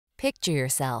Picture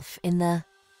yourself in the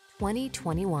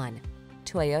 2021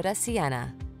 Toyota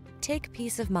Sienna. Take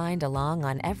peace of mind along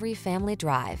on every family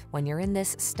drive when you're in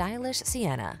this stylish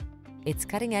Sienna. Its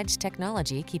cutting-edge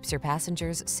technology keeps your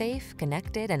passengers safe,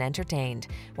 connected, and entertained,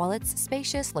 while its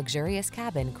spacious, luxurious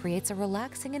cabin creates a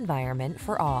relaxing environment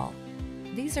for all.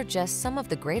 These are just some of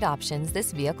the great options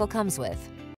this vehicle comes with: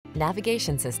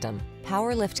 navigation system,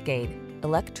 power liftgate,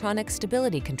 electronic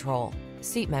stability control,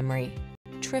 seat memory,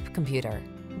 trip computer,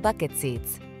 bucket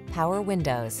seats, power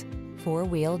windows,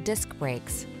 four-wheel disc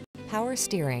brakes, power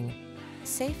steering.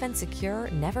 Safe and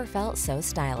secure never felt so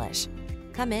stylish.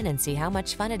 Come in and see how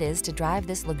much fun it is to drive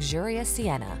this luxurious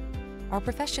Sienna. Our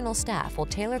professional staff will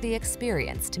tailor the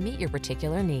experience to meet your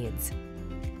particular needs.